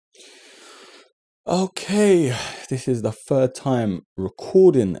Okay, this is the third time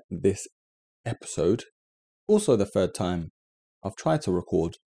recording this episode. Also the third time I've tried to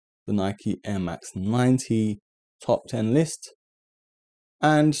record the Nike Air Max 90 top 10 list.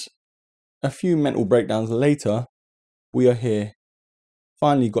 And a few mental breakdowns later, we are here.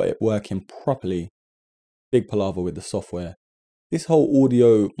 Finally got it working properly. Big palaver with the software. This whole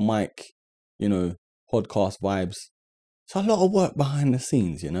audio mic, podcast vibes. It's a lot of work behind the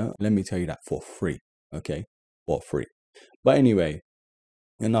scenes, Let me tell you that for free, okay? For free. But anyway,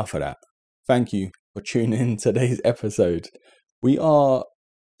 enough of that. Thank you for tuning in today's episode. We are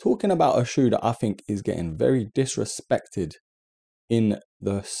talking about a shoe that I think is getting very disrespected in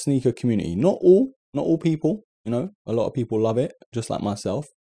the sneaker community. Not all people, a lot of people love it, just like myself.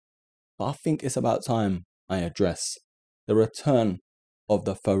 But I think it's about time I address the return of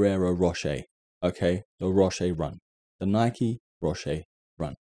the Ferrero Rocher, okay? The Rocher Run. The Nike Roshe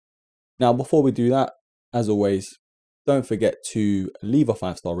Run. Now, before we do that, as always, don't forget to leave a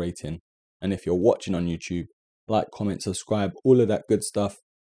 5-star rating. And if you're watching on YouTube, like, comment, subscribe, all of that good stuff.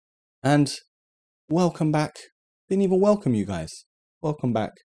 And welcome back. Didn't even welcome you guys. Welcome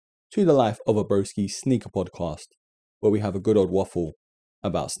back to the Life of a Broski sneaker podcast, where we have a good old waffle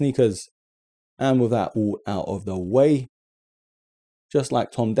about sneakers. And with that all out of the way, just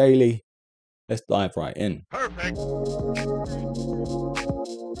like Tom Daly, let's dive right in. Perfect.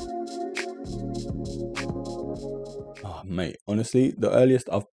 Oh, mate, honestly, the earliest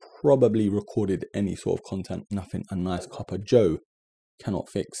I've probably recorded any sort of content, nothing a nice cup of Joe cannot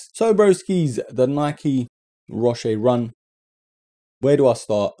fix. So, broskies, the Nike Roshe Run. Where do I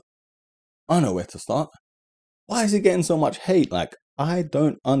start? I know where to start. Why is it getting so much hate? Like, I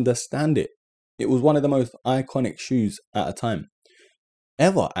don't understand it. It was one of the most iconic shoes at a time.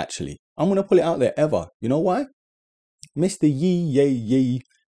 Ever, actually. I'm going to put it out there, ever. You know why? Mr. Yee,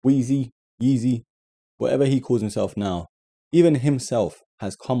 Wheezy, Yeezy, whatever he calls himself now, even himself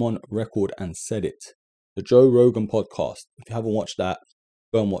has come on record and said it. The Joe Rogan podcast. If you haven't watched that,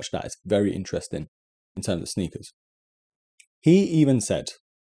 go and watch that. It's very interesting in terms of sneakers. He even said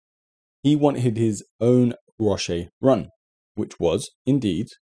he wanted his own Roshe Run, which was indeed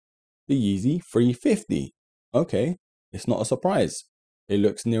the Yeezy 350. Okay, it's not a surprise. It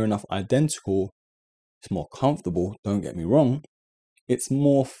looks near enough identical. It's more comfortable, don't get me wrong. It's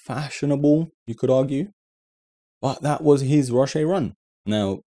more fashionable, you could argue. But that was his Roshe Run.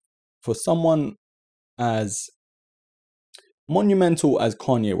 Now, for someone as monumental as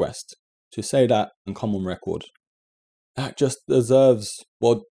Kanye West to say that and come on record, that just deserves,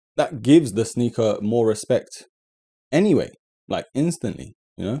 well, that gives the sneaker more respect anyway, like instantly,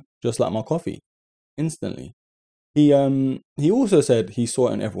 just like my coffee, instantly. He also said he saw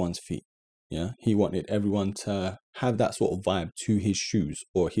it on everyone's feet. Yeah, he wanted everyone to have that sort of vibe to his shoes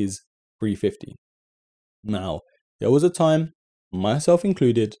or his 350. Now, there was a time, myself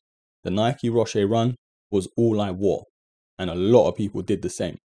included, the Nike Roshe Run was all I wore. And a lot of people did the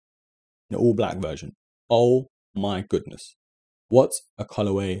same. The all black version. Oh my goodness. What a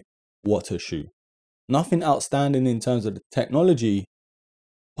colorway. What a shoe. Nothing outstanding in terms of the technology,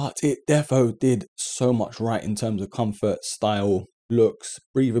 but it defo did so much right in terms of comfort, style, looks,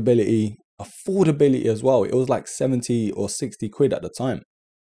 breathability, affordability as well. It was like 70 or 60 quid at the time.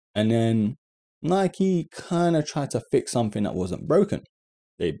 And then Nike kind of tried to fix something that wasn't broken.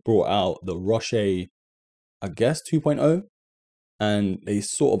 They brought out the Roshe, I guess, 2.0. And they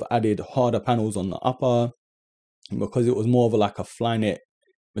sort of added harder panels on the upper because it was more of like a Flyknit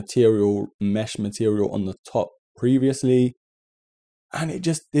material, mesh material on the top previously. And it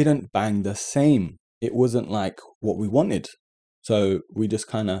just didn't bang the same. It wasn't like what we wanted. So we just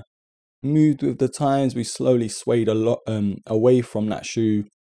kind of moved with the times. We slowly swayed a lot away from that shoe.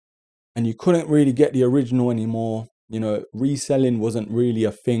 And you couldn't really get the original anymore. Reselling wasn't really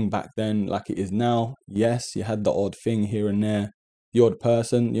a thing back then like it is now. Yes, you had the odd thing here and there. The odd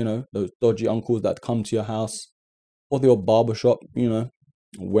person, those dodgy uncles that come to your house. Or the odd barbershop,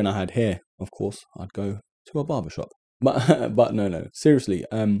 When I had hair, of course, I'd go to a barbershop. But no, seriously.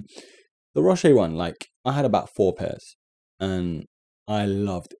 The Roshe one, like, I had about 4 pairs. And I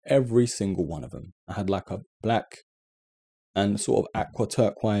loved every single one of them. I had like a black and sort of aqua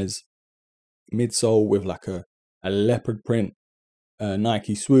turquoise midsole with like a leopard print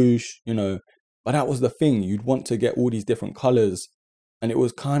Nike swoosh, But that was the thing. You'd want to get all these different colors. And it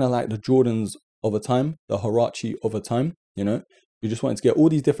was kind of like the Jordans of a time, the Huarache of a time, You just wanted to get all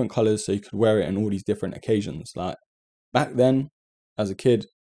these different colors so you could wear it on all these different occasions. Like back then, as a kid,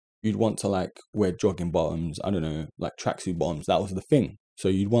 you'd want to like wear jogging bottoms, I don't know, like tracksuit bottoms. That was the thing. So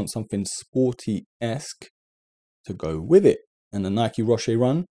you'd want something sporty-esque to go with it. And the Nike Roshe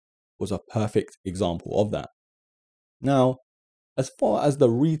Run was a perfect example of that. Now, as far as the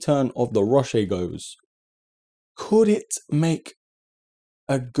return of the Roshe goes, could it make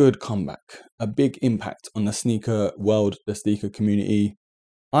a good comeback, a big impact on the sneaker world, the sneaker community?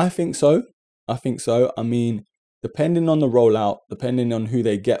 I think so. I mean, depending on the rollout, depending on who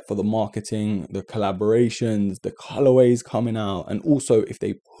they get for the marketing, the collaborations, the colorways coming out, and also if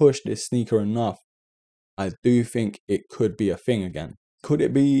they push this sneaker enough, I do think it could be a thing again. Could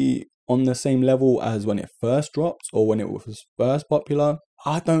it be on the same level as when it first dropped or when it was first popular?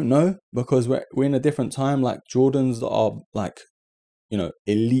 I don't know, because we're in a different time. Like, Jordans are like, you know,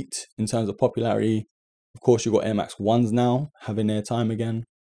 elite in terms of popularity. Of course, you've got Air Max 1s now having their time again.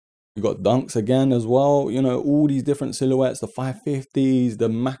 You've got Dunks again as well. You know, all these different silhouettes, the 550s, the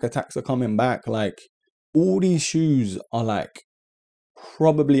Mac Attacks are coming back. Like, all these shoes are like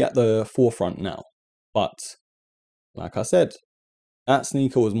probably at the forefront now. But like I said, that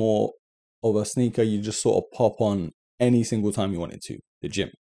sneaker was more of a sneaker you just sort of pop on any single time you wanted to. The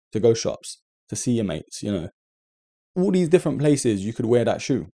gym, to go shops, to see your mates, you know. All these different places you could wear that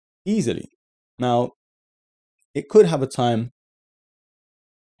shoe easily. Now, it could have a time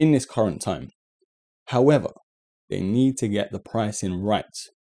in this current time. However, they need to get the pricing right.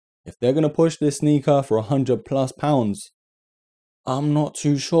 If they're going to push this sneaker for £100+, I'm not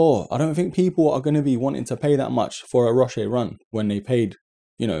too sure. I don't think people are going to be wanting to pay that much for a Roshe run when they paid,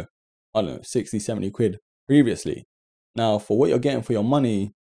 you know, I don't know, 60, 70 quid previously. Now, for what you're getting for your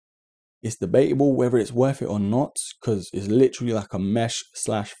money, it's debatable whether it's worth it or not, because it's literally like a mesh /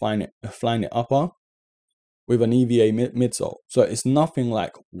 Flyknit upper with an EVA midsole. So it's nothing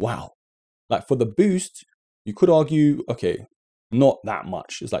like, wow. Like, for the Boost, you could argue, okay, not that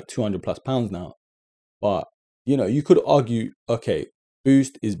much. It's like £200+ now. But, you know, you could argue, okay,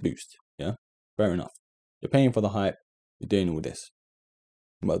 Boost is Boost. Yeah, fair enough. You're paying for the hype. You're doing all this.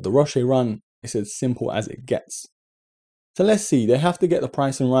 But the Roshe run is as simple as it gets. So let's see. They have to get the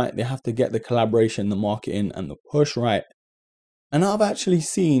pricing right. They have to get the collaboration, the marketing, and the push right. And I've actually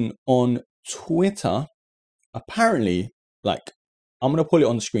seen on Twitter, apparently, like, I'm going to put it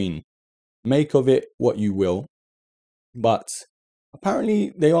on the screen. Make of it what you will. But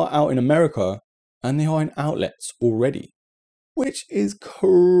apparently they are out in America and they are in outlets already, which is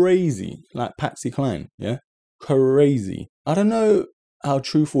crazy. Like Patsy Cline, yeah? Crazy. I don't know how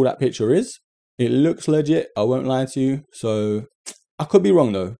truthful that picture is. It looks legit, I won't lie to you. So I could be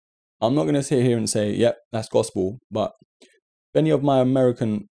wrong though. I'm not going to sit here and say, yep, that's gospel. But if any of my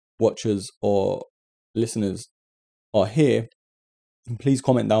American watchers or listeners are here, please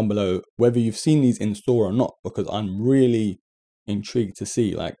comment down below whether you've seen these in store or not, because I'm really intrigued to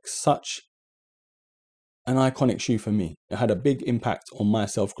see. Like, such an iconic shoe for me. It had a big impact on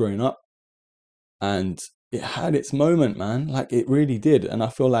myself growing up, and it had its moment, man. Like, it really did. And I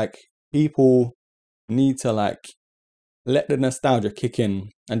feel like people need to like let the nostalgia kick in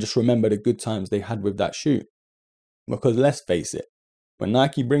and just remember the good times they had with that shoe. Because let's face it, when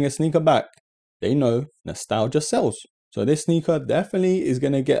Nike bring a sneaker back, they know nostalgia sells. So this sneaker definitely is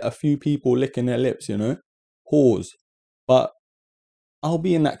going to get a few people licking their lips, you know. Pause. But I'll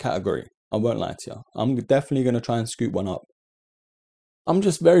be in that category. I won't lie to you. I'm definitely going to try and scoop one up. I'm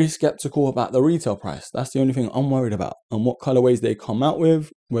just very skeptical about the retail price. That's the only thing I'm worried about. And what colorways they come out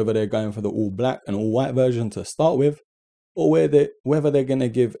with, whether they're going for the all black and all white version to start with, or whether they're going to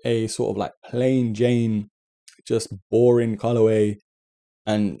give a sort of like plain Jane, just boring colorway,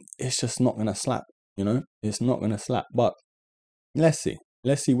 and it's just not going to slap, you know? It's not going to slap. But let's see.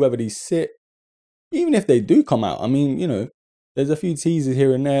 Let's see whether these sit. Even if they do come out, I mean, you know, there's a few teasers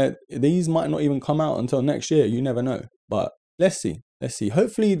here and there. These might not even come out until next year. You never know. But let's see. Let's see.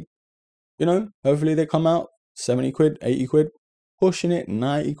 Hopefully, you know, hopefully they come out 70 quid, 80 quid, pushing it,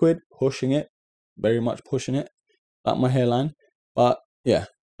 90 quid, pushing it, very much pushing it, like my hairline. But yeah,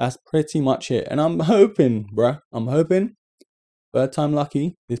 that's pretty much it. And I'm hoping, I'm hoping, third time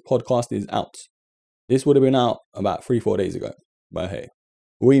lucky, this podcast is out. This would have been out about 3-4 days ago. But hey,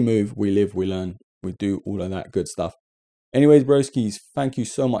 we move, we live, we learn, we do all of that good stuff. Anyways, broskies, thank you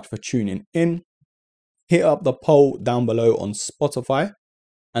so much for tuning in. Hit up the poll down below on Spotify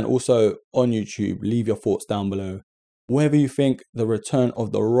and also on YouTube. Leave your thoughts down below. Whether you think the return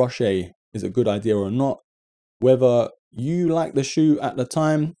of the Roshe is a good idea or not. Whether you like the shoe at the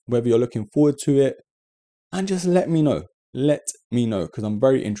time. Whether you're looking forward to it. And just let me know. Let me know, because I'm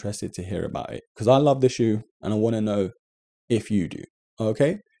very interested to hear about it. Because I love the shoe and I want to know if you do.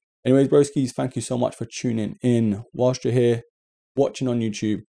 Okay? Anyways, broskies, thank you so much for tuning in whilst you're here, watching on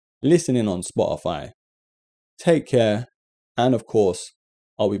YouTube, listening on Spotify. Take care, and of course,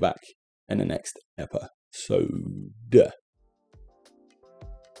 I'll be back in the next episode.